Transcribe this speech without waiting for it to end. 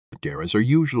jaguars are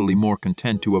usually more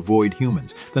content to avoid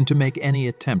humans than to make any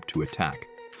attempt to attack.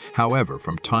 However,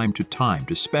 from time to time,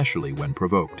 especially when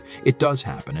provoked, it does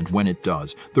happen, and when it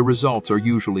does, the results are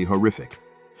usually horrific.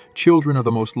 Children are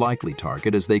the most likely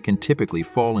target, as they can typically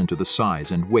fall into the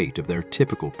size and weight of their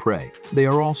typical prey. They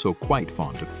are also quite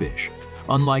fond of fish.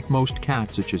 Unlike most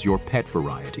cats, such as your pet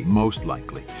variety, most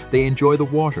likely, they enjoy the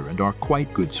water and are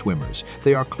quite good swimmers.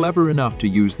 They are clever enough to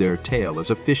use their tail as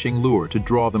a fishing lure to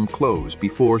draw them close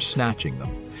before snatching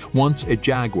them. Once a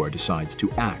jaguar decides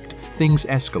to act, things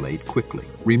escalate quickly.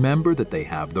 Remember that they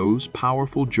have those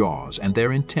powerful jaws, and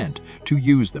their intent to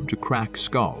use them to crack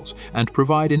skulls and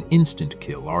provide an instant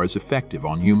kill are as effective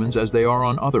on humans as they are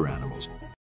on other animals.